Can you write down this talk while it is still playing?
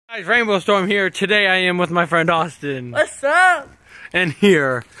Guys, Rainbow Storm here. Today I am with my friend Austin. What's up? And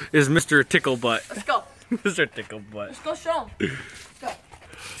here is Mr. Ticklebutt. Let's go. Mr. Ticklebutt. Let's go show him. Let's go.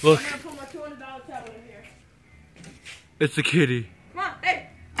 Look. I'm gonna put my $200 tablet in here. It's a kitty. Come on, hey.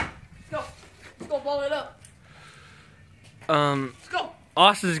 Let's go. Let's go ball it up. Let's go.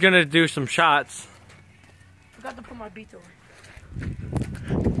 Austin's gonna do some shots. Forgot to put my beats over. Give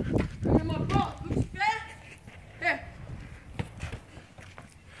me my ball. Here.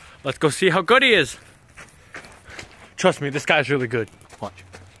 Let's go see how good he is. Trust me, this guy's really good. Watch.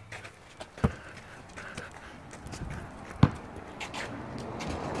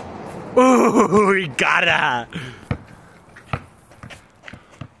 Ooh, he got it.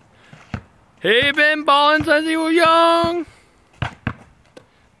 He been ballin' since he was young.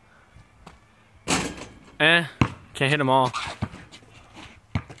 Can't hit them all.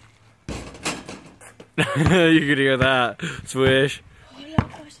 You could hear that. Swish.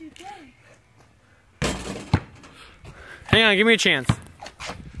 Hang on, give me a chance.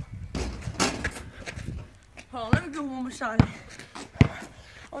 Hold on, let me do one more shot.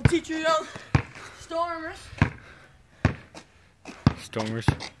 I'll teach you young stormers.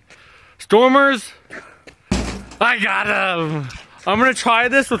 Stormers! I got him! I'm gonna try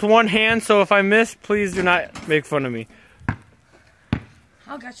this with one hand, so if I miss, please do not make fun of me.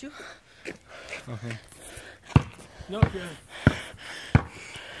 I got you. Okay. No, good.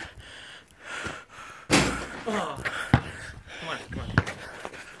 Oh. Come on. Come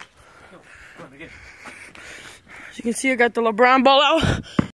on again. As you can see, I got the LeBron ball out.